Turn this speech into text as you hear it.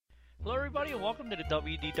Hello, everybody, and welcome to the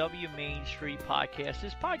WDW Main Street Podcast.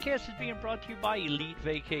 This podcast is being brought to you by Elite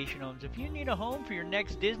Vacation Homes. If you need a home for your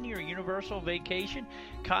next Disney or Universal vacation,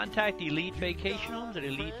 contact Elite Vacation Homes at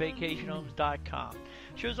elitevacationhomes.com.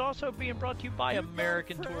 The show is also being brought to you by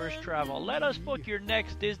American Tourist Travel. Let us book your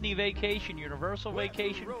next Disney vacation, Universal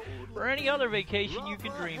vacation, or any other vacation you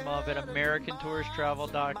can dream of at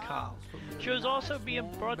AmericanTouristTravel.com. The show is also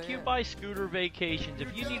being brought to you by Scooter Vacations.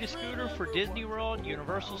 If you need a scooter for Disney World,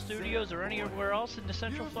 Universal Studios, or anywhere else in the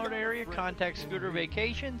Central Florida area, contact Scooter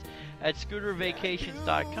Vacations at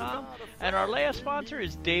scootervacations.com. And our last sponsor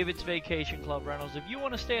is David's Vacation Club Rentals. If you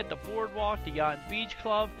want to stay at the Boardwalk, the Yacht and Beach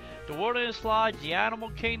Club, the Wilderness Lodge, the Animal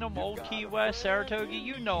Kingdom, Old Key West, Saratoga,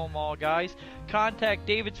 you know them all, guys. Contact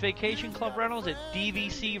David's Vacation Club Rentals at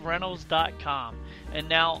dvcrentals.com. And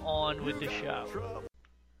now on with the show.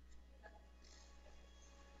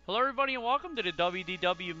 Hello, everybody, and welcome to the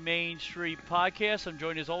WDW Main Street Podcast. I'm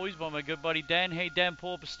joined, as always, by my good buddy, Den. Hey, Den,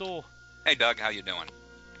 pull up a stool. Hey, Doug, how you doing?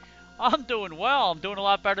 I'm doing well. I'm doing a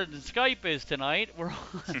lot better than Skype is tonight.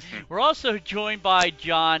 We're also joined by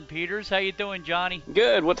John Peters. How you doing, Johnny?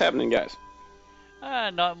 Good. What's happening, guys?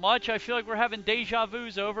 Not much. I feel like we're having deja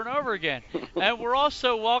vus over and over again. And we're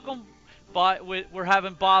also we're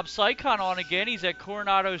having Bob Sycon on again. He's at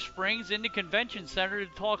Coronado Springs in the Convention Center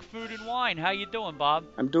to talk food and wine. How you doing, Bob?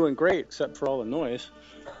 I'm doing great, except for all the noise.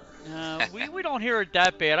 We don't hear it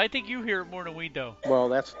that bad. I think you hear it more than we do. Well,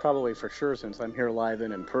 that's probably for sure, since I'm here live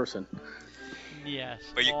and in person. Yes.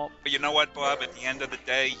 But you know what, Bob? At the end of the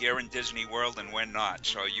day, you're in Disney World and we're not,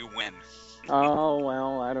 so you win. Oh,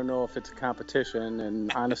 well, I don't know if it's a competition,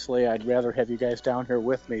 and honestly, I'd rather have you guys down here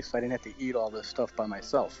with me so I didn't have to eat all this stuff by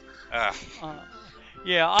myself.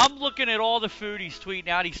 Yeah, I'm looking at all the food he's tweeting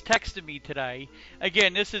out. He's texting me today.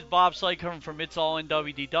 Again, this is Bob Sycon from It's All in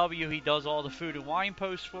WDW. He does all the food and wine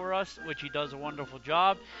posts for us, which he does a wonderful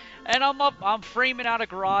job. And I'm framing out a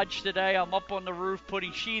garage today. I'm up on the roof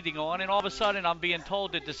putting sheathing on, and all of a sudden I'm being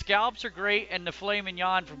told that the scallops are great and the filet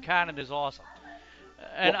mignon from Canada is awesome.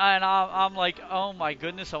 And I'm like, oh my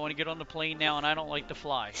goodness, I want to get on the plane now, and I don't like to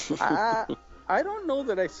fly. I don't know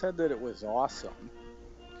that I said that it was awesome.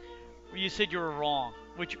 You said you were wrong,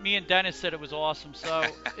 which me and Dennis said it was awesome, so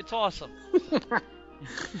it's awesome.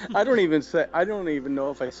 I don't even know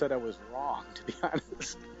if I said I was wrong, to be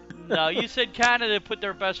honest. No, you said Canada put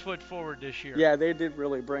their best foot forward this year. Yeah, they did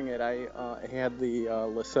really bring it. I had the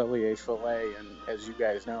Le Cellier filet, and as you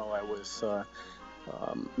guys know, I was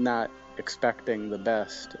not expecting the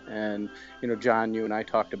best. And, you know, John, you and I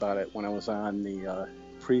talked about it when I was on the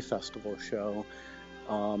pre-festival show.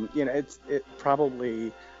 You know, it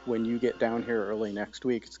probably, when you get down here early next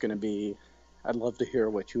week, it's going to be, I'd love to hear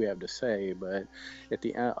what you have to say, but at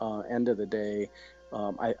the end of the day,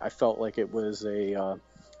 I felt like it was a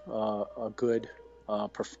good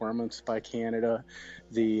performance by Canada.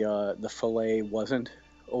 The filet wasn't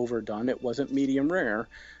overdone. It wasn't medium rare,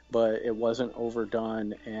 but it wasn't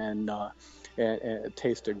overdone, and it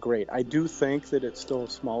tasted great. I do think that it's still a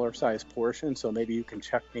smaller size portion, so maybe you can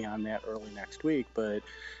check me on that early next week, but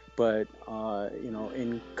you know,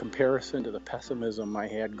 in comparison to the pessimism I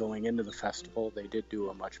had going into the festival, they did do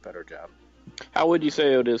a much better job. How would you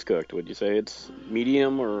say it is cooked? Would you say it's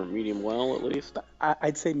medium or medium well, at least?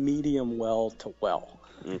 I'd say medium well to well.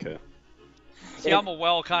 Okay. See, I'm a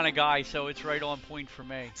well kind of guy, so it's right on point for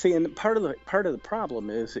me. See, and part of the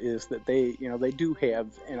problem is that they do have,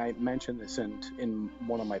 and I mentioned this in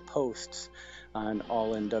one of my posts on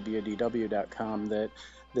allindwdw.com, that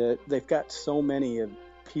they've got so many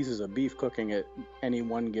pieces of beef cooking at any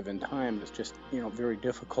one given time. It's just, you know, very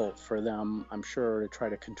difficult for them, I'm sure, to try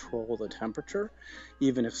to control the temperature,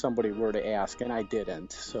 even if somebody were to ask, and I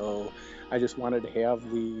didn't. So I just wanted to have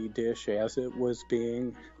the dish as it was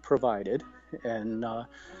being provided, and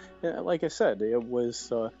like I said, it was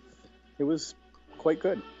quite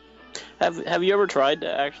good. Have you ever tried to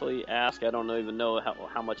actually ask? I don't even know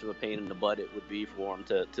how much of a pain in the butt it would be for them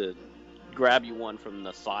to grab you one from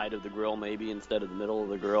the side of the grill, maybe instead of the middle of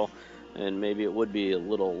the grill, and maybe it would be a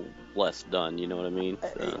little less done, you know what I mean?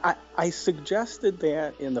 I suggested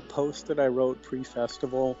that in the post that I wrote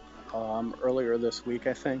pre-festival earlier this week,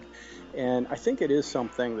 I think, and I think it is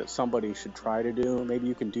something that somebody should try to do. Maybe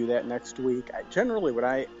you can do that next week. Generally, what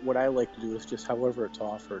I like to do is just however it's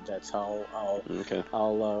offered, that's how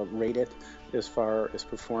I'll rate it as far as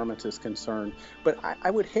performance is concerned. But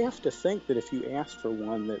I would have to think that if you asked for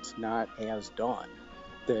one that's not as done,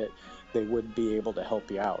 that they would be able to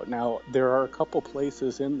help you out. Now, there are a couple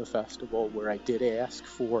places in the festival where I did ask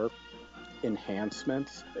for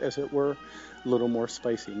enhancements, as it were. A little more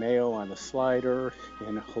spicy mayo on the slider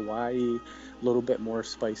in Hawaii, a little bit more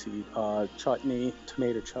spicy chutney,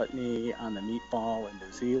 tomato chutney on the meatball in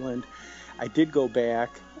New Zealand. I did go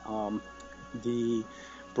back. The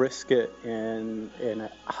brisket in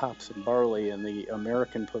hops and barley in the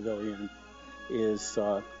American Pavilion is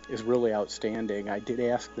really outstanding. I did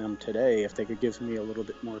ask them today if they could give me a little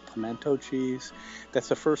bit more pimento cheese. That's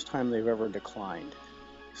the first time they've ever declined.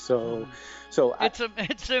 So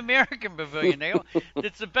it's the American Pavilion.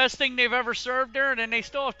 It's the best thing they've ever served there, and then they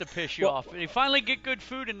still have to piss you off. They finally get good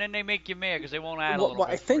food, and then they make you mad because they won't add a little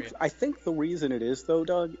bit for you. I think the reason it is, though,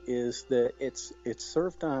 Doug, is that it's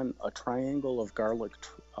served on a triangle of garlic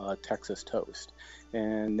Texas toast,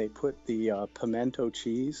 and they put the pimento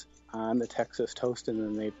cheese on the Texas toast, and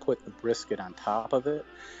then they put the brisket on top of it,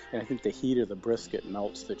 and I think the heat of the brisket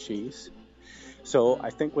melts the cheese. So I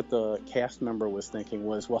think what the cast member was thinking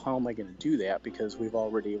was, well, how am I going to do that? Because we've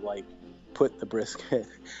already put the brisket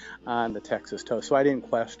on the Texas toast. So I didn't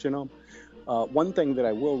question them. One thing that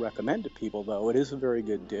I will recommend to people, though, it is a very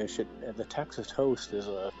good dish. The Texas toast is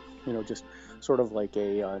just sort of like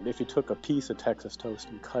if you took a piece of Texas toast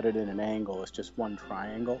and cut it in an angle, it's just one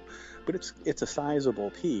triangle, but it's a sizable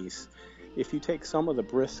piece. If you take some of the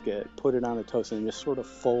brisket, put it on the toast, and just sort of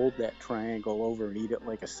fold that triangle over and eat it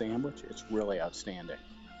like a sandwich, it's really outstanding.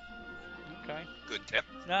 Okay. Good tip.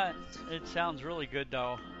 It sounds really good,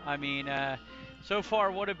 though. I mean, so far,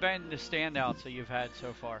 what have been the standouts that you've had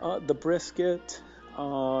so far? The brisket,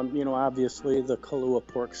 obviously the Kahlua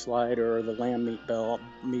pork slider, the lamb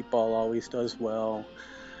meatball always does well.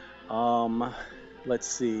 Let's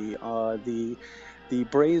see, the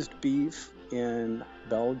braised beef in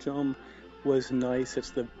Belgium was nice.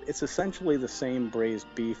 It's essentially the same braised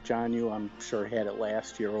beef. John, I'm sure had it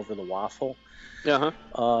last year over the waffle.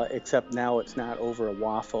 Except now it's not over a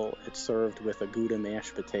waffle. It's served with a Gouda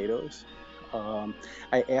mashed potatoes.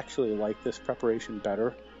 I actually like this preparation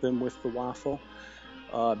better than with the waffle.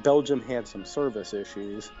 Belgium had some service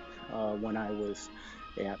issues when I was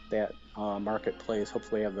at that marketplace.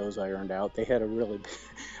 Hopefully I have those ironed out. They had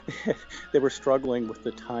they were struggling with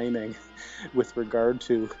the timing with regard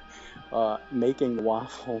to making the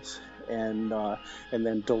waffles and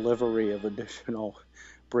then delivery of additional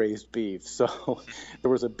braised beef. So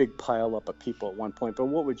there was a big pile up of people at one point. But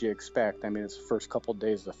what would you expect? I mean, it's the first couple of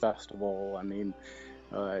days of the festival. I mean,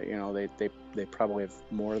 they probably have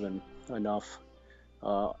more than enough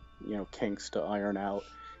kinks to iron out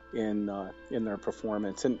in their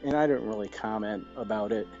performance. And I didn't really comment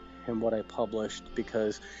about it in what I published,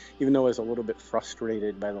 because even though I was a little bit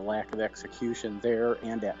frustrated by the lack of execution there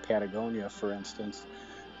and at Patagonia, for instance,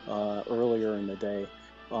 earlier in the day,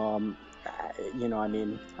 I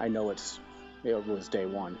know it was day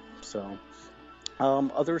one. So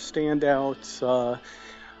other standouts,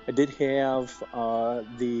 I did have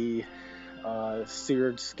the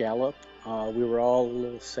seared scallop. We were all a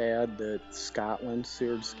little sad that Scotland's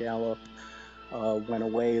seared scallop went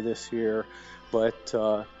away this year, but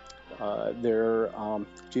I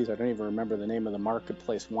don't even remember the name of the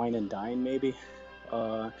marketplace, Wine and Dine maybe.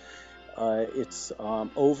 It's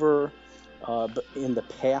over in the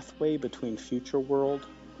pathway between Future World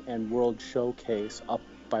and World Showcase, up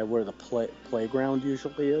by where the playground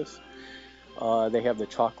usually is. They have the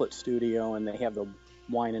chocolate studio and they have the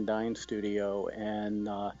Wine and Dine studio, and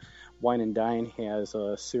Wine and Dine has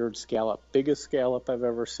a seared scallop, biggest scallop I've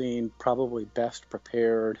ever seen, probably best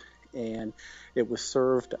prepared, and it was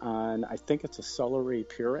served on, I think it's a celery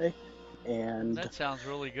puree, and that sounds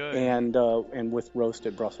really good, and with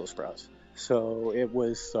roasted Brussels sprouts. So it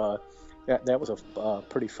was that was a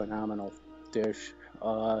pretty phenomenal dish.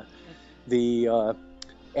 At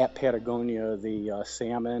Patagonia, the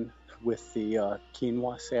salmon with the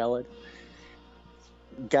quinoa salad.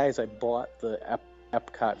 Guys, I bought the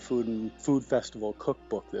Epcot Food Festival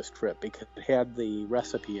cookbook this trip because it had the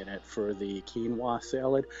recipe in it for the quinoa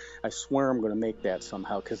salad. I swear I'm going to make that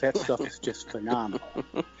somehow, because that stuff is just phenomenal.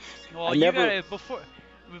 Well, gotta,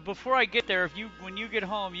 before I get there, when you get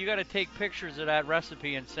home, you got to take pictures of that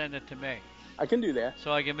recipe and send it to me. I can do that.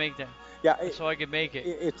 So I can make that. Yeah. I can make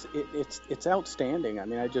it. It's outstanding. I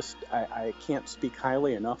mean, I can't speak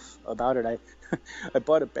highly enough about it. I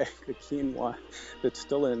bought a bag of quinoa that's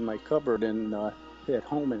still in my cupboard at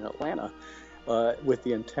home in Atlanta, with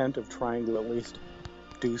the intent of trying to at least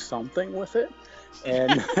do something with it,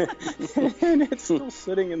 and and it's still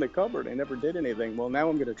sitting in the cupboard. I never did anything. Well, now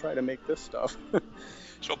I'm going to try to make this stuff.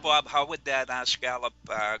 So, Bob, how would that scallop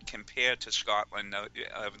compare to Scotland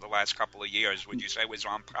over the last couple of years? Would you say it was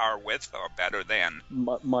on par with or better than?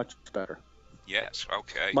 Much better. Yes.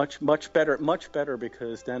 Okay. Much better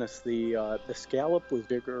because Dennis, the scallop was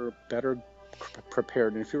bigger, better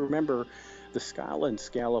prepared. And if you remember, the Scotland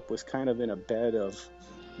scallop was kind of in a bed of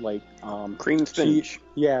like cream spinach.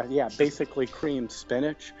 Yeah, basically creamed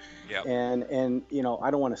spinach. Yep. And you know,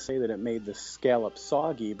 I don't want to say that it made the scallop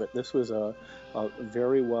soggy, but this was a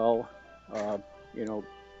very well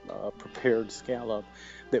prepared scallop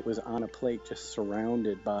that was on a plate, just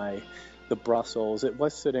surrounded by the Brussels. It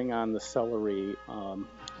was sitting on the celery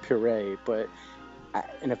puree, but I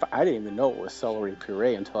didn't even know it was celery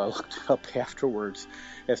puree until I looked it up afterwards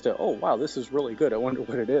as to, oh, wow, this is really good. I wonder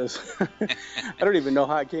what it is. I don't even know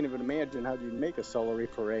how. I can't even imagine how you make a celery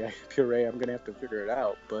puree. I'm going to have to figure it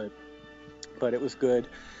out, but it was good.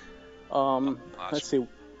 Awesome. Let's see.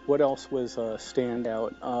 What else was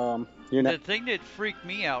standout? The thing that freaked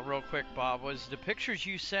me out real quick, Bob, was the pictures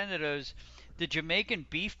you sent of those, the Jamaican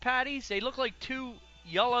beef patties. They look like two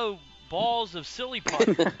yellow balls of silly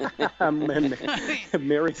putty.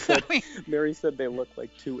 Mary said they look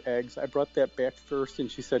like two eggs. I brought that back first,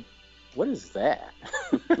 and she said, "What is that?"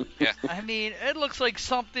 Yeah. I mean, it looks like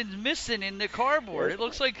something's missing in the cardboard. It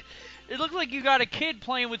looks like you got a kid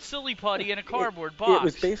playing with silly putty in a cardboard box. It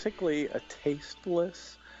was basically a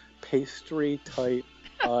tasteless pastry type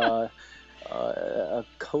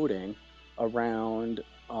coating around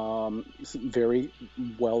very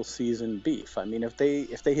well seasoned beef. I mean, if they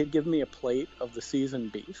had given me a plate of the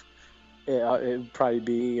seasoned beef, it would probably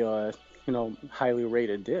be highly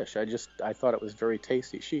rated dish. I thought it was very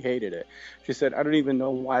tasty. She hated it. She said, "I don't even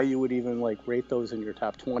know why you would even rate those in your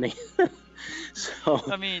top 20." So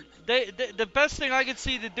I mean, the best thing I could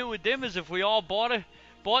see to do with them is if we all bought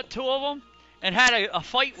two of them and had a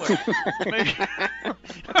fight with them.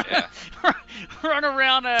 Run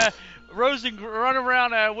around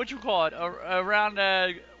what you call it, around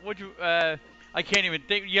I can't even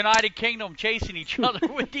think, United Kingdom chasing each other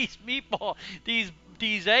with these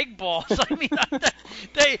these egg balls. I mean,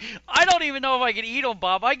 I don't even know if I can eat them,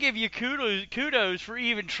 Bob. I give you kudos for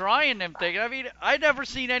even trying them things. I mean, I've never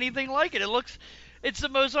seen anything like it. It's the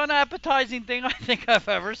most unappetizing thing I think I've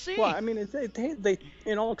ever seen. Well, I mean, they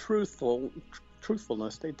in all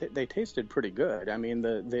truthfulness, they tasted pretty good. I mean,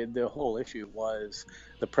 the whole issue was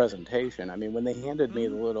the presentation. I mean, when they handed me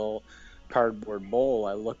the little cardboard bowl,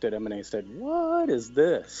 I looked at them and I said, "What is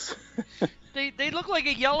this?" They look like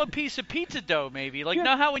a yellow piece of pizza dough, maybe. Like,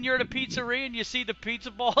 know how when you're at a pizzeria and you see the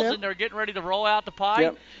pizza balls and they're getting ready to roll out the pie?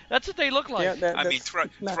 Yep. That's what they look like. Yeah,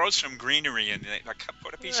 throw some greenery in there.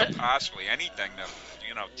 Put a piece of parsley, anything to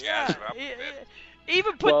jazz it up a bit.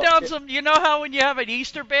 Even put down some, how when you have an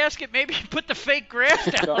Easter basket, maybe you put the fake grass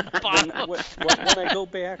down on the bottom.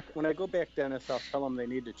 When I go back, Dennis, I'll tell them they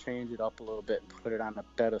need to change it up a little bit and put it on a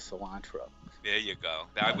bed of cilantro. There you go.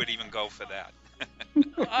 I would even go for that.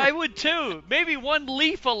 I would too. Maybe one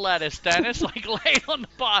leaf of lettuce, Dennis, lay on the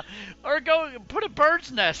bottom, or go put a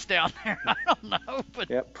bird's nest down there. I don't know,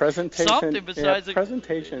 but presentation. Something besides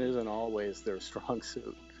presentation isn't always their strong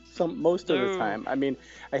suit. Most of the time. I mean,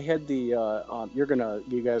 I had the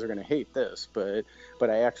you guys are gonna hate this, but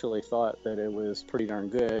I actually thought that it was pretty darn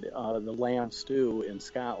good. The lamb stew in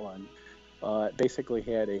Scotland basically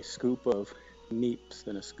had a scoop of neeps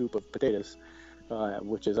and a scoop of potatoes,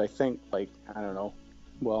 which is, I think, neeps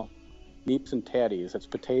and tatties. It's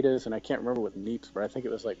potatoes, and I can't remember what neeps were. I think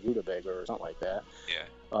it was like rutabaga or something like that.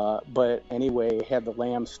 Yeah. But anyway, had the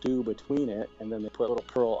lamb stew between it, and then they put little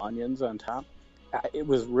pearl onions on top. It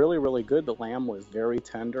was really, really good. The lamb was very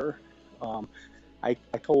tender. I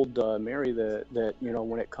told Mary that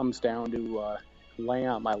when it comes down to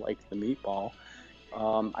lamb, I like the meatball.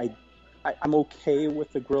 I'm okay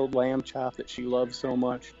with the grilled lamb chop that she loves so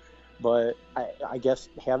much, but I guess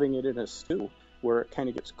having it in a stew where it kind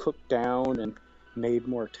of gets cooked down and made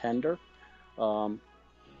more tender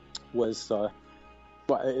is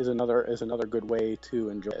another good way to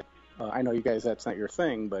enjoy it. I know you guys, that's not your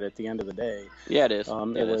thing, but at the end of the day, yeah, it is.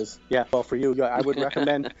 Well, for you, I would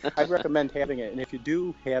recommend. I'd recommend having it, and if you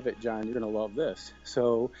do have it, John, you're gonna love this.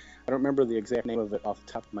 So I don't remember the exact name of it off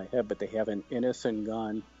the top of my head, but they have an Innis and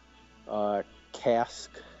Gunn cask,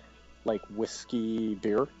 like whiskey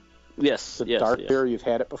beer. Yes, the dark beer. You've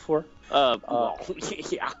had it before.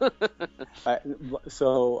 Yeah.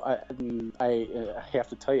 So I have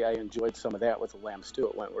to tell you, I enjoyed some of that with the lamb stew.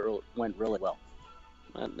 It went really well.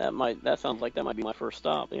 That sounds like that might be my first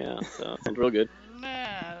stop. Yeah, so sounds real good.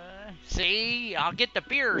 See, I'll get the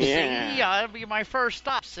beer. Yeah. See, that'll be my first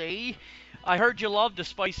stop. See, I heard you love the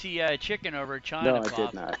spicy chicken over at China. No, I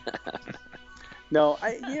did not. No,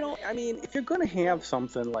 I mean, if you're going to have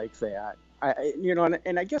something like that,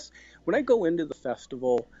 and I guess when I go into the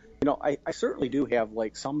festival, I certainly do have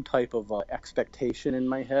like some type of expectation in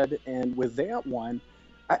my head, and with that one,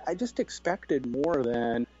 I just expected more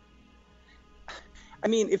than. I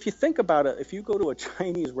mean, if you think about it, if you go to a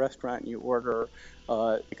Chinese restaurant and you order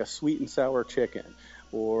like a sweet and sour chicken,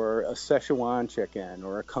 or a Szechuan chicken,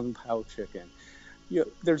 or a Kung Pao chicken,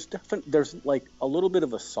 there's like a little bit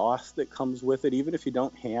of a sauce that comes with it, even if you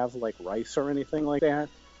don't have like rice or anything like that.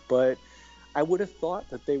 But I would have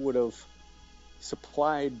thought that they would have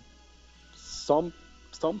supplied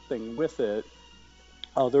something with it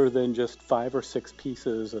other than just 5 or 6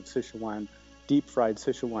 pieces of deep fried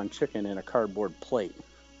Szechuan chicken in a cardboard plate.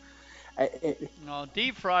 No,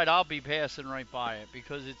 deep fried, I'll be passing right by it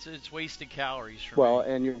because it's wasted calories for Well,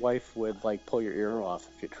 me. and your wife would like pull your ear off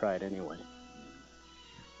if you tried anyway.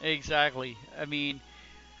 Exactly. I mean,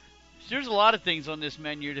 there's a lot of things on this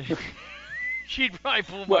menu that she'd probably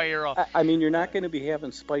pull my ear off. I mean, you're not going to be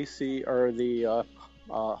having spicy or the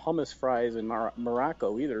hummus fries in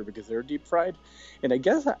Morocco either because they're deep fried. And I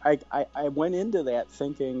guess I went into that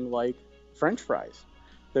thinking like French fries.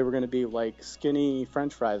 They were going to be like skinny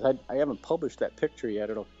French fries. I haven't published that picture yet.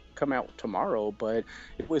 It'll come out tomorrow, but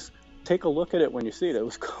take a look at it when you see it. It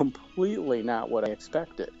was completely not what I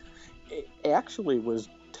expected. It actually was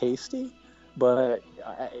tasty, but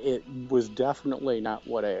it was definitely not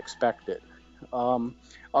what I expected.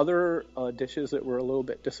 Other dishes that were a little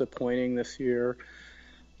bit disappointing this year,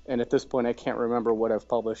 and at this point I can't remember what I've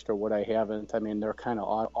published or what I haven't. I mean, they're kind of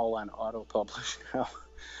all on auto-publish now.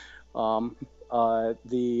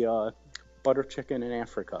 The butter chicken in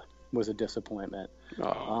Africa was a disappointment.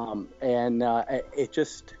 And it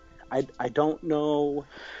just, I don't know.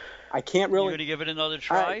 I can't really. You going to give it another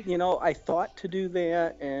try? I thought to do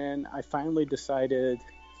that, and I finally decided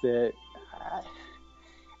that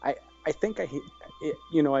I think I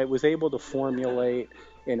was able to formulate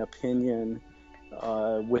an opinion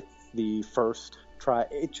with the first try.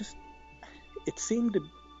 It seemed to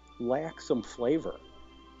lack some flavor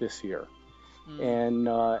this year. And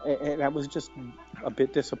I was just a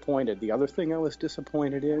bit disappointed. The other thing I was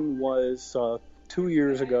disappointed in was 2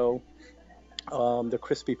 years ago, the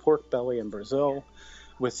crispy pork belly in Brazil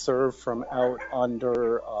was served from out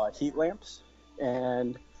under heat lamps,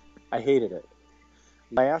 and I hated it.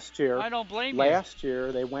 Last year, I don't blame you. Last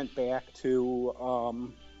year, they went back to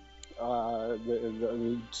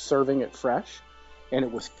the serving it fresh, and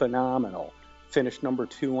it was phenomenal. Finished number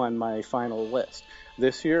 2 on my final list.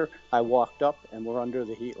 This year, I walked up and we're under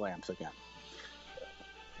the heat lamps again.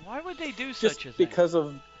 Why would they do such a thing? Because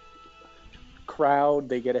of crowd,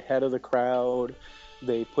 they get ahead of the crowd.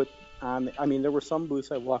 They put on. I mean, there were some booths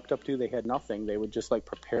I walked up to. They had nothing. They would just like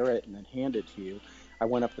prepare it and then hand it to you. I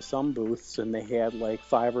went up to some booths and they had like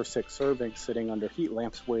 5 or 6 servings sitting under heat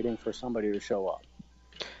lamps waiting for somebody to show up.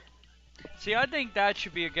 See, I think that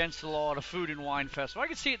should be against the law at a food and wine festival. I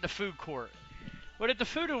can see it in the food court. But at the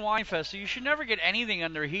Food and Wine Festival, you should never get anything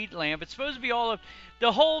under a heat lamp. It's supposed to be all of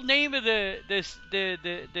the whole name of the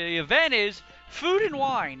event is Food and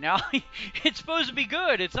Wine. Now, it's supposed to be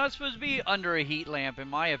good. It's not supposed to be under a heat lamp, in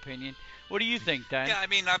my opinion. What do you think, Dan? Yeah, I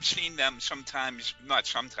mean, I've seen them sometimes. Not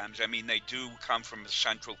sometimes. I mean, they do come from the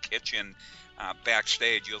central kitchen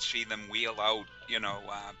backstage. You'll see them wheel out,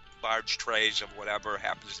 large trays of whatever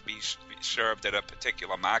happens to be served at a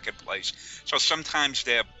particular marketplace. So sometimes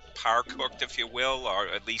they're par cooked, if you will, or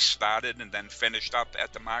at least started and then finished up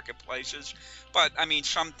at the marketplaces. But I mean,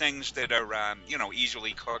 some things that are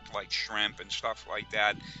easily cooked, like shrimp and stuff like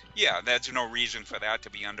that, yeah, there's no reason for that to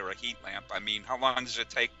be under a heat lamp. I mean, how long does it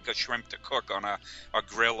take a shrimp to cook on a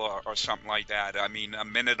grill or something like that? I mean, a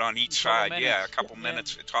minute on each side. Yeah, a couple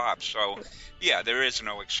minutes at tops. So yeah, there is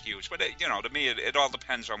no excuse. But to me, it all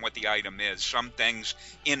depends on what the item is. Some things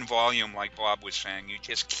in volume, like Bob was saying, you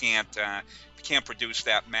just can't produce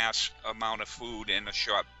that mass amount of food in a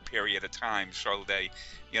short period of time, so they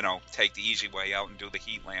take the easy way out and do the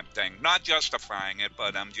heat lamp thing. Not justifying it,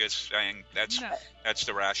 but I'm just saying that's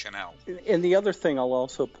the rationale. And the other thing I'll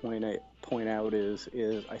also point out is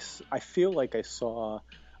I feel like I saw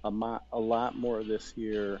a lot more this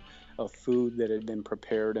year of food that had been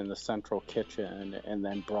prepared in the central kitchen and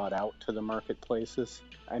then brought out to the marketplaces.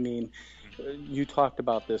 I mean, you talked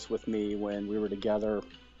about this with me when we were together.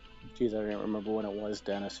 Geez, I don't remember when it was,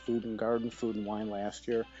 Dennis. Food and Wine last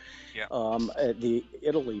year. Yeah. At the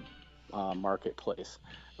Italy marketplace,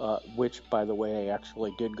 which, by the way, I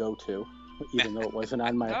actually did go to, even though it wasn't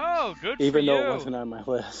on my. Oh, good for even you. though it wasn't on my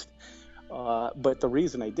list. But the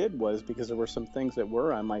reason I did was because there were some things that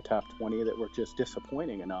were on my top 20 that were just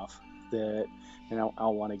disappointing enough that,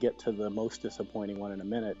 I'll want to get to the most disappointing one in a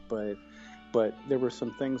minute, but there were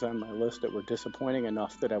some things on my list that were disappointing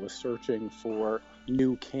enough that I was searching for,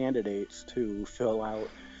 new candidates to fill out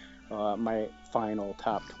my final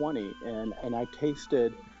top 20, and I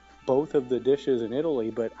tasted both of the dishes in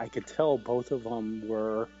Italy, but I could tell both of them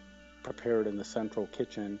were prepared in the central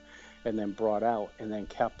kitchen and then brought out and then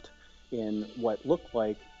kept in what looked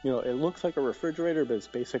like, it looks like a refrigerator, but it's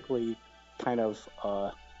basically kind of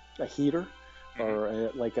a heater,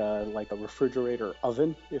 or like a refrigerator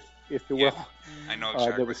oven, if you will. I know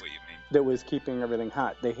exactly what you mean. That was keeping everything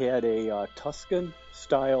hot. They had a Tuscan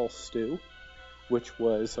style stew, which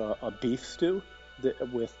was a beef stew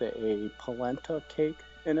with a polenta cake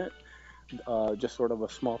in it, just sort of a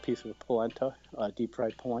small piece of polenta, deep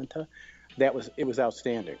fried polenta. It was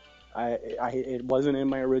outstanding. It wasn't in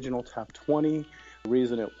my original top 20. The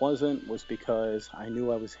reason it wasn't was because I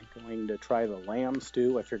knew I was going to try the lamb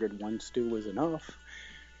stew. I figured one stew was enough,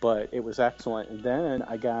 but it was excellent. And then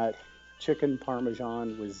I got chicken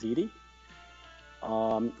parmesan with ziti,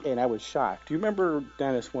 and I was shocked. Do you remember,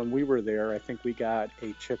 Dennis, when we were there, I think we got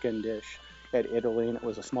a chicken dish at Italy, and it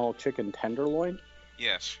was a small chicken tenderloin?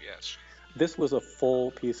 Yes. This was a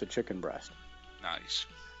full piece of chicken breast. Nice.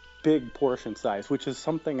 Big portion size, which is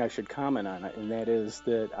something I should comment on, and that is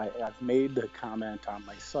that I've made the comment on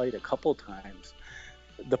my site a couple times.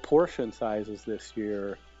 The portion sizes this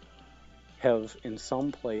year have, in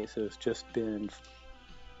some places, just been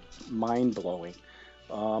mind-blowing.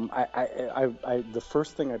 The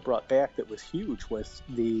first thing I brought back that was huge was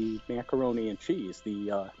the macaroni and cheese,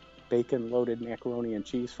 the bacon-loaded macaroni and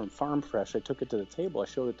cheese from Farm Fresh. I took it to the table. I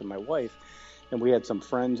showed it to my wife, and we had some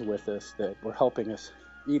friends with us that were helping us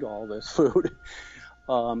eat all this food.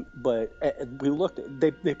 But we looked,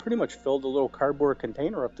 they pretty much filled a little cardboard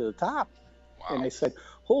container up to the top. Wow. And I said,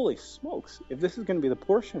 holy smokes, if this is going to be the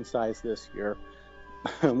portion size this year,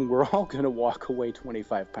 we're all going to walk away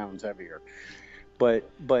 25 pounds heavier. But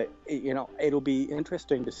it'll be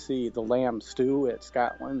interesting to see the lamb stew at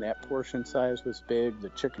Scotland. That portion size was big. The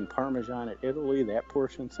chicken parmesan at Italy, that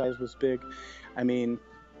portion size was big. I mean,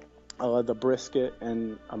 the brisket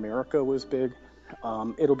in America was big.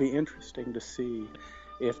 It'll be interesting to see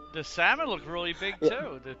if the salmon looked really big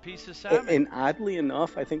too. The piece of salmon. And oddly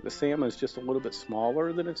enough, I think the salmon is just a little bit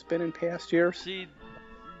smaller than it's been in past years. See,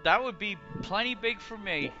 that would be plenty big for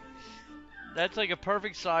me. That's like a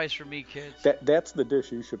perfect size for me, kids. That's the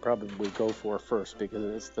dish you should probably go for first,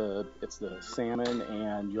 because it's the salmon,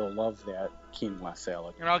 and you'll love that quinoa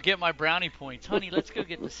salad. And I'll get my brownie points. Honey, let's go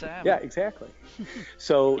get the salmon. Yeah, exactly.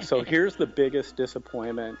 So here's the biggest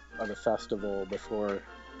disappointment of the festival before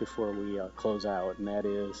we close out, and that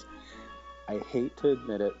is, I hate to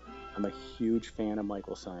admit it, I'm a huge fan of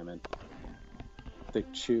Michael Symon. The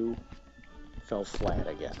chew fell flat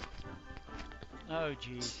again. Oh,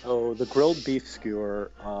 geez. So the grilled beef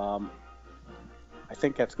skewer, I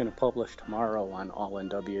think that's going to publish tomorrow on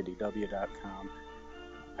allinwdw.com.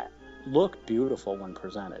 Looked beautiful when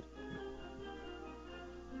presented.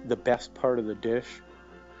 The best part of the dish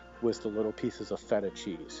was the little pieces of feta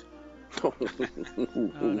cheese. Oh,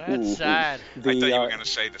 that's sad. I thought you were going to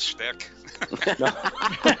say the stick. No.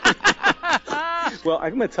 Well,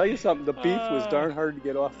 I'm going to tell you something. The beef was darn hard to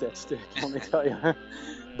get off that stick, let me tell you.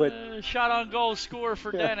 But shot on goal score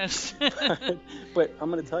for Dennis. But I'm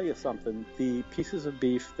going to tell you something. The pieces of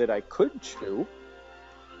beef that I could chew,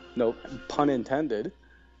 no pun intended,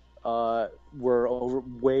 were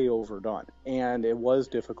way overdone, and it was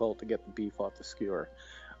difficult to get the beef off the skewer.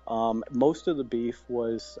 Most of the beef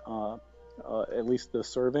was, at least the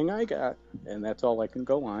serving I got, and that's all I can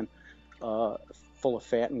go on, full of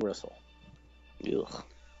fat and gristle.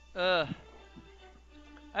 Ugh.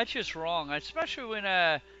 That's just wrong, especially when,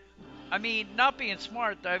 not being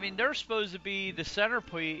smart. I mean, they're supposed to be the center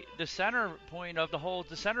point of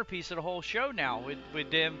the centerpiece of the whole show now, with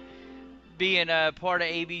them being a part of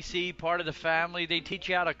ABC, part of the family. They teach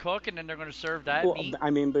you how to cook, and then they're going to serve that meat. I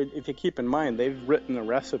mean, but if you keep in mind, they've written a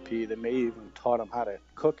recipe that may even taught them how to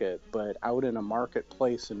cook it, but out in a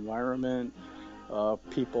marketplace environment,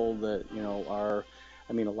 people that, are,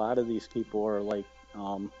 a lot of these people are like,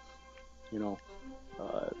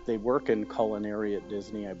 they work in culinary at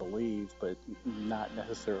Disney, I believe, but not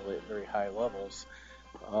necessarily at very high levels.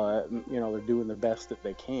 They're doing the best that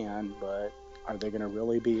they can, but are they going to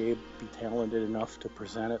really be talented enough to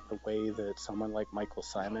present it the way that someone like Michael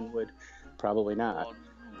Symon would? Probably not.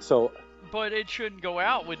 But it shouldn't go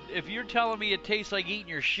out. If you're telling me it tastes like eating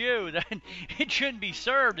your shoe, then it shouldn't be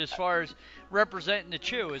served as far as representing the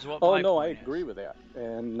chew is what my point I agree with that.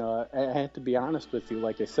 And I have to be honest with you.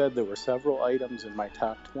 Like I said, there were several items in my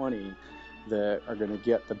top 20 that are going to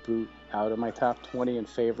get the boot out of my top 20 in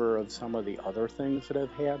favor of some of the other things that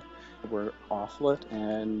I've had that were offlet,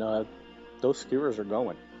 and those skewers are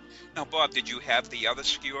going. Now, Bob, did you have the other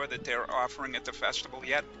skewer that they're offering at the festival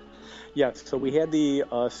yet? Yes, so we had the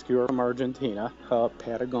skewer from Argentina,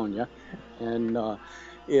 Patagonia, and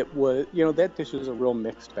it was, that dish is a real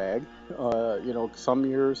mixed bag. Some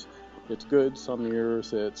years it's good, some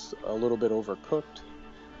years it's a little bit overcooked.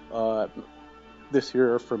 This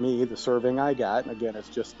year, for me, the serving I got, and again, it's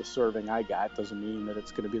just the serving I got, doesn't mean that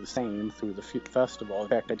it's going to be the same through the festival. In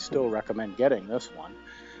fact, I'd still recommend getting this one.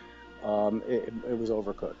 It was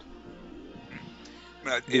overcooked.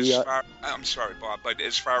 I'm sorry, Bob, but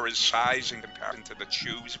as far as size in comparison to the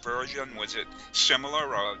Choose version, was it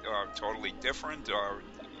similar or totally different, or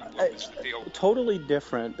what was the deal? Totally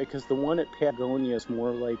different, because the one at Patagonia is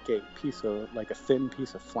more like a thin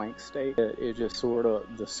piece of flank steak. It just sort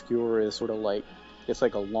of, the skewer is sort of like, it's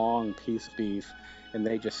like a long piece of beef, and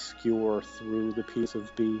they just skewer through the piece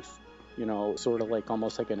of beef, sort of like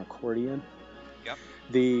almost like an accordion. Yep.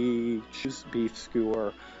 The Choose beef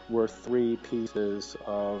skewer were 3 pieces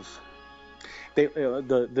of.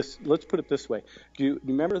 Let's put it this way. Do you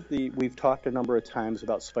remember we've talked a number of times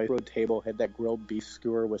about Spice Road Table had that grilled beef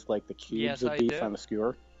skewer with like the cubes of beef on the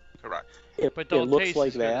skewer? Correct. It looks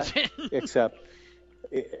like that,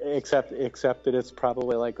 except that it's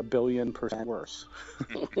probably like 1,000,000,000% worse.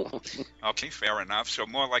 Okay, fair enough. So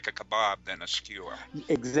more like a kebab than a skewer.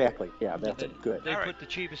 Exactly. Yeah, that's good. They put the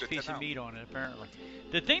cheapest piece of meat on it, apparently.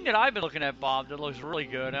 The thing that I've been looking at, Bob, that looks really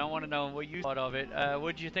good, I want to know what you thought of it.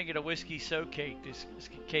 What did you think of the whiskey soak cake, this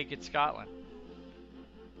cake in Scotland?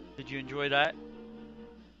 Did you enjoy that?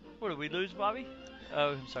 What, did we lose, Bobby?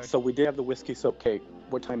 Oh, I'm sorry. So we did have the whiskey soak cake.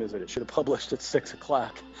 What time is it? It should have published at 6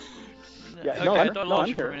 o'clock. Yeah, okay, I thought I lost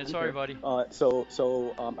you for a minute. Sorry, buddy.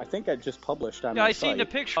 So I think I just published on my I site. seen the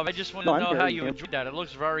picture. I just wanted to know how you enjoyed that. It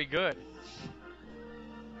looks very good.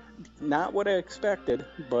 Not what I expected,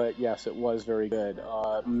 but yes, it was very good.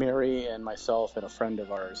 Mary and myself and a friend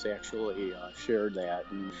of ours actually shared that,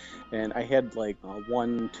 and I had like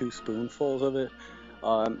 1-2 spoonfuls of it.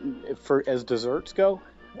 As desserts go,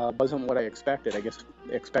 wasn't what I expected. I guess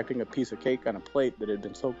expecting a piece of cake on a plate that had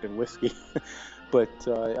been soaked in whiskey. But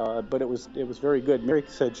it was very good. Mary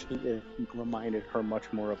said it reminded her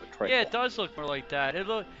much more of a trifle. Yeah, it does look more like that. It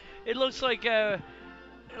looks like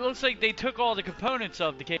they took all the components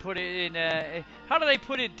of the cake, put it in. How do they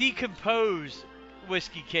put it? Decomposed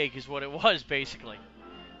whiskey cake is what it was basically.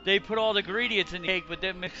 They put all the ingredients in the cake, but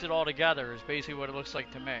then mix it all together. Is basically what it looks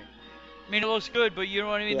like to me. I mean, it looks good, but you know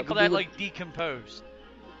what I mean. They call that like decomposed.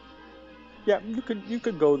 Yeah, you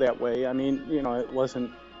could go that way. I mean, it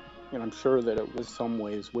wasn't. I'm sure that it was some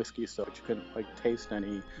ways whiskey, so you couldn't like taste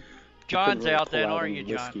any. John's really out then, aren't you,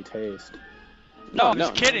 John? Whiskey taste. No, I'm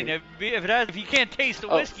just kidding. No. If you can't taste the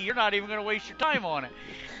whiskey, you're not even going to waste your time on it.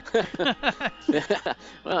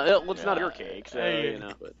 Well, it's not your cake, so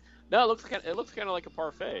But, no, it looks kind of like a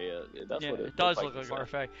parfait. That's what it does look like a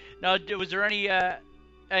parfait. Now, was there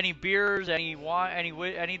any beers, any wine,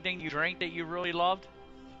 anything you drank that you really loved?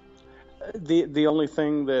 The only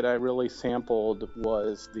thing that I really sampled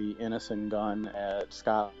was the Innocent Gun at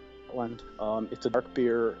Scotland. It's a dark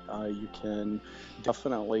beer. You can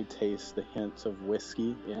definitely taste the hints of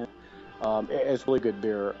whiskey in it. It's really good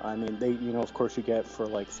beer. I mean, they, of course, you get for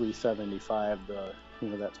like $3.75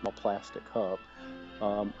 that small plastic cup.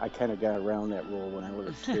 I kind of got around that rule when I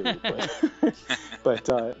ordered 2,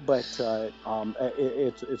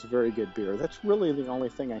 it's very good beer. That's really the only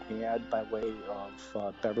thing I had by way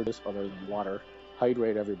of beverages other than water.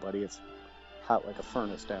 Hydrate, everybody. It's hot like a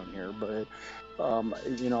furnace down here, but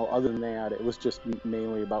other than that, it was just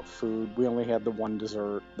mainly about food. We only had the one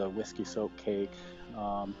dessert, the whiskey soak cake.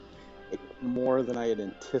 More than I had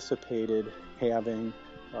anticipated having,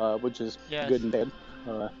 which is good and bad.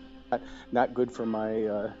 Not good for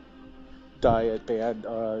my diet,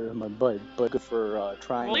 but good for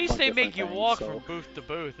trying. Well, at least they make you walk from booth to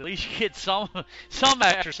booth. At least you get some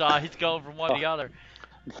exercise going from one to the other.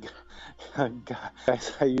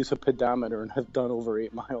 Guys, I use a pedometer and I've done over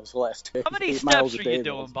 8 miles the last day. How many steps are you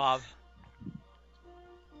doing, Bob?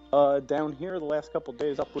 Down here the last couple of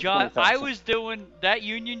days up with John, 20,000. I was doing that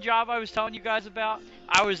union job I was telling you guys about.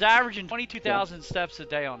 I was averaging 22,000 steps a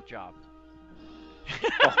day on the job.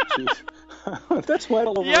 Oh, jeez. That's why I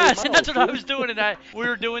don't Yes, and that's what I was doing in that. We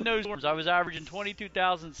were doing those forms. I was averaging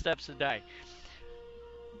 22,000 steps a day.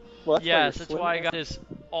 Well, that's why I got this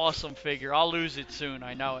awesome figure. I'll lose it soon.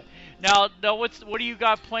 I know it. Now, what do you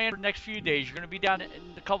got planned for the next few days? You're going to be down in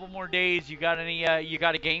a couple more days. You got any? You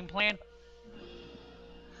got a game plan?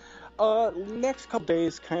 Next couple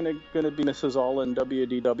days, kind of going to be Mrs. All in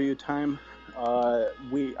WDW time.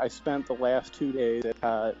 I spent the last 2 days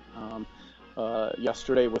at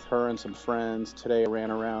yesterday with her and some friends. Today I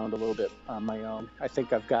ran around a little bit on my own. I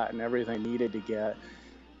think I've gotten everything I needed to get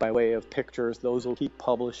by way of pictures. Those will keep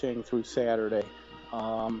publishing through Saturday.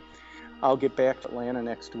 I'll get back to Atlanta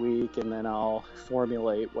next week, and then I'll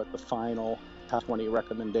formulate what the final top 20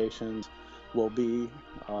 recommendations will be,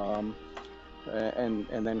 and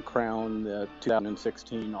then crown the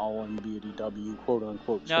 2016 All-NBDW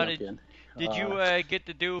quote-unquote champion. Did you get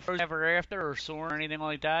to do Frozen Ever After or Soarin' or anything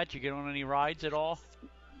like that? Did you get on any rides at all?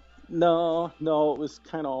 No, it was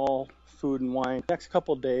kind of all food and wine. Next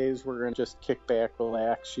couple of days, we're going to just kick back,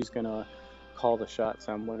 relax. She's going to call the shots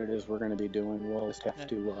on what it is we're going to be doing. We'll just have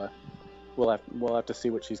to, we'll have to see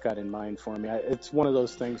what she's got in mind for me. It's one of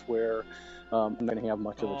those things where I'm going to have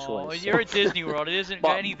much of a choice. You're at Disney World. It isn't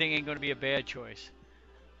anything ain't going to be a bad choice.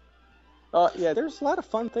 Yeah, there's a lot of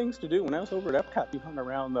fun things to do. When I was over at Epcot, we hung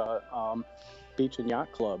around the Beach and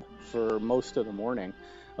Yacht Club for most of the morning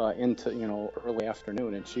into early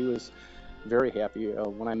afternoon, and she was very happy.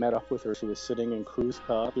 When I met up with her, she was sitting in Cruise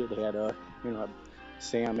Cup. It had a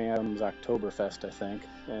Sam Adams Oktoberfest, I think,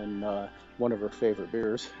 and one of her favorite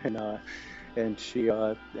beers, and she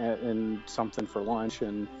and something for lunch.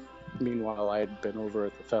 And meanwhile, I had been over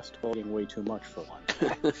at the festival eating way too much for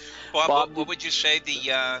lunch. Bob, what would you say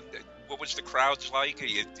what was the crowds like? Do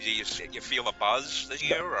you feel a buzz this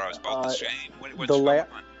year, or is it about the same? What's going on?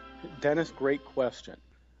 Dennis, great question.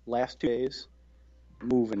 Last 2 days,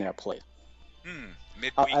 move in that place.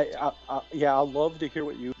 Midweek. I'll love to hear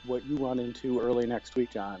what you run into early next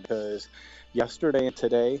week, John, because yesterday and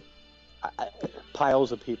today,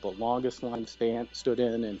 piles of people, longest line stood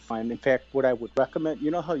in and find. In fact, what I would recommend,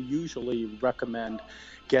 how usually you recommend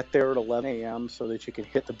get there at 11 a.m. so that you can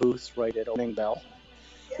hit the booths right at opening bell.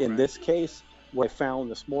 In this case, what I found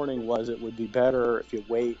this morning was it would be better if you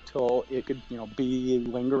wait till it could, be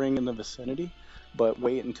lingering in the vicinity, but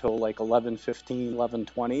wait until like 11:15,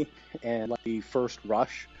 11:20, and let the first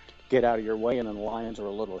rush get out of your way, and then the lines are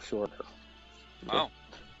a little shorter. Wow.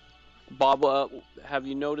 Bob, have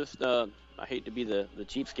you noticed, I hate to be the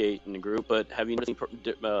cheapskate in the group, but have you noticed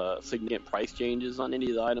any significant price changes on any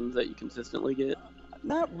of the items that you consistently get?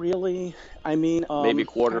 Not really. I mean, maybe a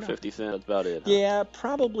quarter, 50 cents. That's about it. Huh? Yeah,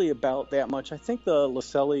 probably about that much. I think the Le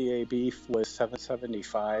Cellier beef was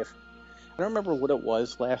 $7.75. I don't remember what it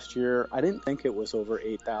was last year. I didn't think it was over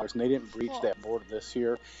 $8, and they didn't breach that board this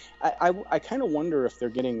year. I kind of wonder if they're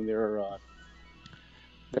getting their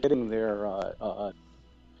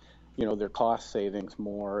their cost savings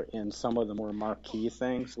more in some of the more marquee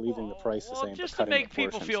things, leaving the price the same. Just to make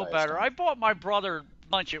people feel better, I bought my brother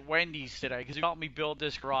lunch at Wendy's today because he helped me build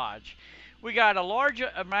this garage. We got a large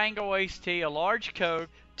mango iced tea, a large Coke,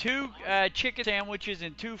 2 chicken sandwiches,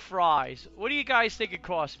 and 2 fries. What do you guys think it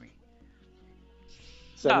cost me?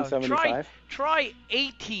 $7.75. Try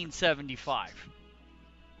 $18.75.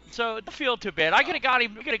 So don't feel too bad. I could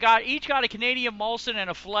have got each got a Canadian Molson and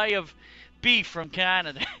a fillet of beef from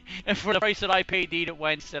Canada, and for the price that I paid to eat at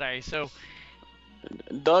Wendy's today. So,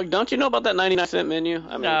 Doug, don't you know about that 99-cent menu?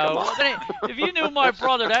 I mean, come on. If you knew my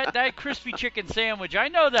brother, that crispy chicken sandwich, I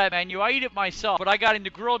know that menu. I eat it myself, but I got him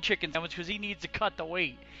the grilled chicken sandwich because he needs to cut the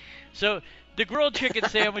weight. So the grilled chicken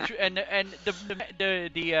sandwich and the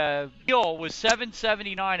meal was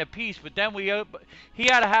 $7.79 a piece, but then he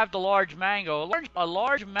had to have the large mango. A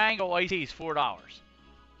large mango iced tea is $4.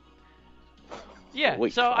 Yeah,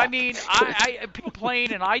 so I mean, I people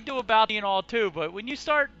complain, and I do about it and all too, but when you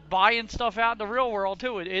start buying stuff out in the real world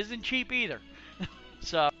too, it isn't cheap either.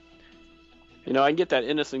 So, I can get that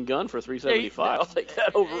innocent gun for $3.75. I'll take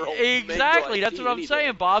that over. Exactly, that's what I'm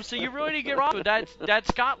saying, Bob. So you really need to get wrong with that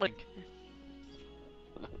Scotland.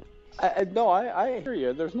 I hear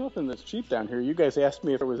you. There's nothing that's cheap down here. You guys asked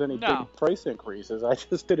me if there was any big price increases. I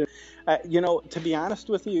just didn't. To be honest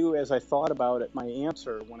with you, as I thought about it, my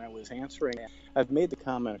answer when I was answering it, I've made the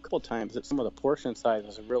comment a couple times that some of the portion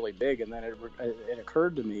sizes are really big, and then it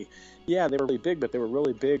occurred to me, yeah, they were really big, but they were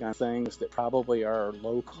really big on things that probably are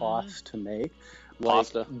low cost to make.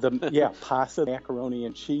 Pasta. Pasta, macaroni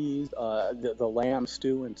and cheese, the lamb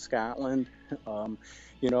stew in Scotland. Those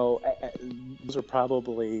are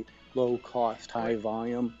probably low cost, high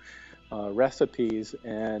volume recipes,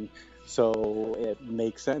 and so it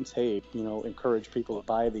makes sense. Hey, encourage people to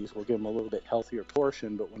buy these. We'll give them a little bit healthier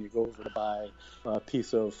portion, but when you go over to buy a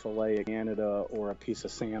piece of filet in Canada or a piece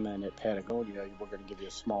of salmon at Patagonia, we're going to give you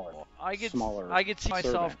a smaller. I could see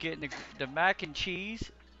myself getting the mac and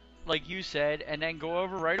cheese, like you said, and then go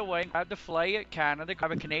over right away and grab the filet at Canada,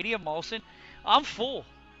 grab a Canadian Molson. I'm full.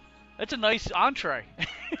 That's a nice entree.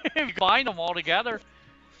 If you combine them all together.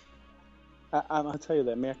 I'll tell you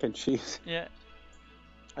that mac and cheese. Yeah.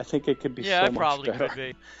 I think it could be so much better. Could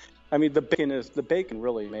be. I mean, the bacon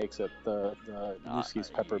really makes it. The Lucy's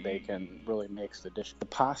pepper bacon really makes the dish. The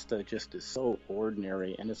pasta just is so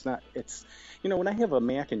ordinary, and it's not. It's, when I have a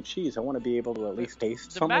mac and cheese, I want to be able to at least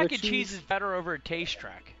taste some of the cheese. The mac and cheese is better over at Taste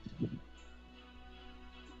Track.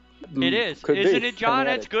 It is, Could isn't be. it, John?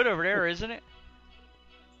 That's good over there, isn't it?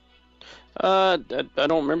 I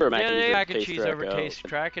don't remember mac and cheese. Yeah, mac and Taste cheese Track, over at Taste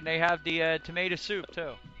Track, and they have the tomato soup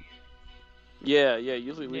too. Yeah.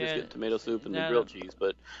 Usually we just get tomato soup and the grilled cheese,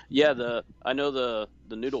 but I know the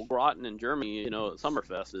noodle gratin in Germany, at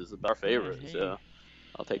Summerfest is our favorite. So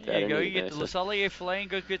I'll take that. You get the Le Cellier filet and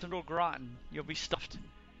go get the noodle gratin. You'll be stuffed.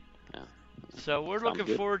 Yeah. So we're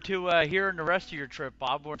looking forward to hearing the rest of your trip,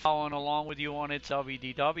 Bob. We're following along with you on It's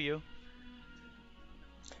WDW.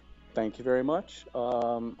 Thank you very much.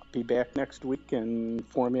 Be back next week and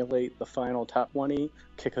formulate the final top 20,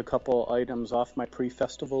 kick a couple items off my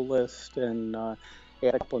pre-festival list, and add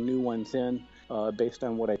a couple new ones in based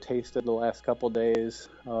on what I tasted the last couple days.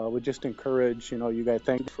 Would just encourage, you guys,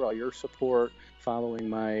 thank you for all your support, following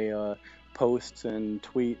my posts and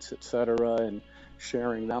tweets, etc., and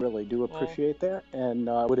sharing them. I really do appreciate that. And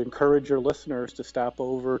I would encourage your listeners to stop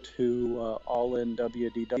over to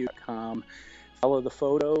allinwdw.com. Follow the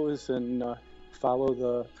photos and follow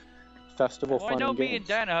the festival fun and games.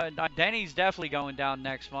 I know me and Denny's definitely going down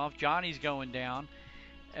next month. Johnny's going down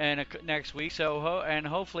next week. So and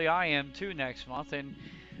hopefully I am too next month. And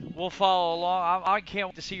we'll follow along. I can't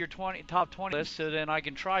wait to see your top 20 list, so then I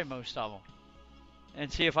can try most of them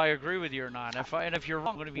and see if I agree with you or not. If you're wrong,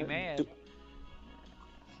 I'm going to be mad.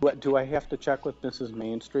 Do I have to check with Mrs.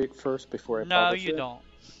 Main Street first before I publish it? No, you don't.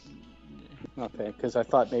 Okay, because I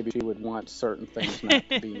thought maybe she would want certain things not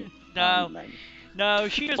to be No,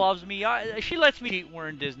 she just loves me. She lets me eat. We're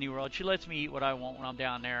in Disney World. She lets me eat what I want when I'm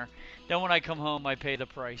down there. Then when I come home, I pay the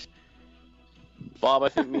price. Bob, I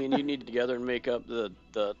think me and you need to together and make up the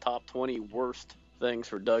top 20 worst things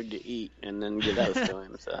for Doug to eat, and then give those to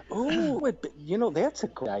him. So. Oh, that's a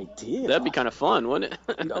good idea. That'd be kind of fun, wouldn't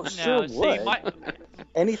it? No, sure would.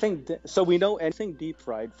 Anything. So we know anything deep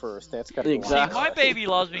fried first. That's got to be exactly. See, my baby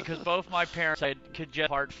loves me because both my parents had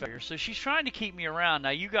congestive heart failure, so she's trying to keep me around.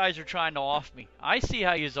 Now you guys are trying to off me. I see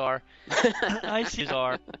how yous are.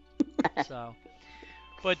 So,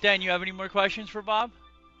 but Dan, you have any more questions for Bob?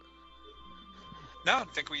 No, I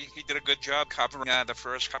think he did a good job covering the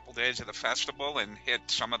first couple days of the festival and hit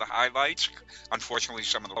some of the highlights. Unfortunately,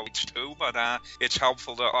 some of the lowlights too, but it's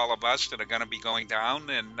helpful to all of us that are going to be going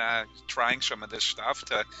down and trying some of this stuff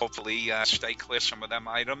to hopefully stay clear some of them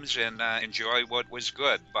items and enjoy what was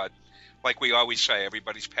good. But like we always say,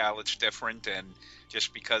 everybody's palate's different, and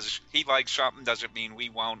just because he likes something doesn't mean we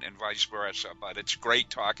won't, and vice versa. But it's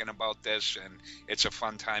great talking about this, and it's a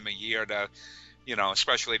fun time of year to,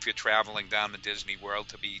 especially if you're traveling down to Disney World,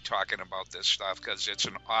 to be talking about this stuff, because it's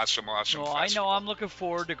an awesome festival. I know I'm looking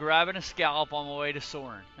forward to grabbing a scallop on my way to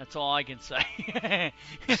Soarin'. That's all I can say.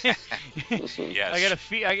 Yes.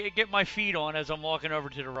 I get my feet on as I'm walking over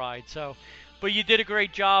to the ride. So, but you did a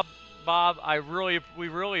great job, Bob. We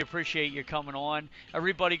really appreciate you coming on.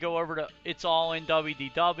 Everybody go over to It's All in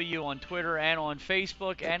WDW on Twitter and on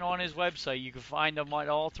Facebook and on his website. You can find them on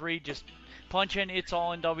all three. Just punch in It's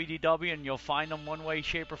All in WDW and you'll find them one way,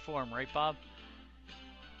 shape, or form. Right, Bob?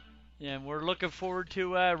 And we're looking forward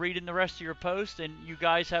to reading the rest of your post. And you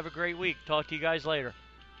guys have a great week. Talk to you guys later.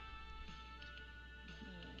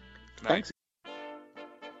 Thanks.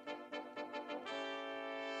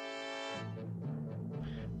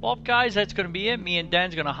 Well, guys, that's going to be it. Me and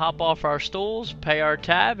Dan's going to hop off our stools, pay our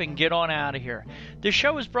tab, and get on out of here. This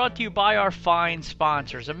show is brought to you by our fine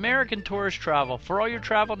sponsors, American Tourist Travel. For all your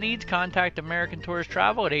travel needs, contact American Tourist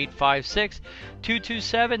Travel at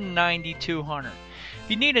 856-227-9200. If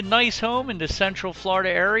you need a nice home in the Central Florida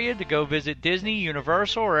area to go visit Disney,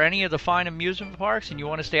 Universal, or any of the fine amusement parks, and you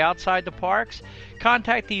want to stay outside the parks,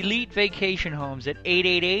 contact the Elite Vacation Homes at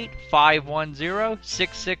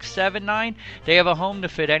 888-510-6679. They have a home to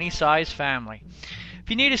fit any size family. If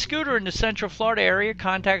you need a scooter in the Central Florida area,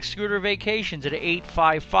 contact Scooter Vacations at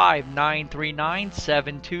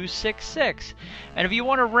 855-939-7266. And if you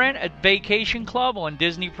want to rent a vacation club on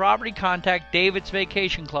Disney property, contact David's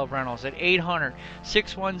Vacation Club Rentals at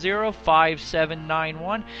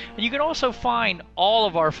 800-610-5791. And you can also find all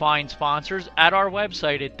of our fine sponsors at our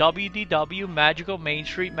website at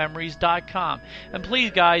www.magicalmainstreetmemories.com. And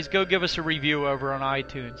please, guys, go give us a review over on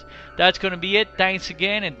iTunes. That's going to be it. Thanks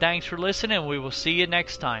again, and thanks for listening. We will see you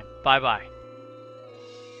next time. Bye-bye.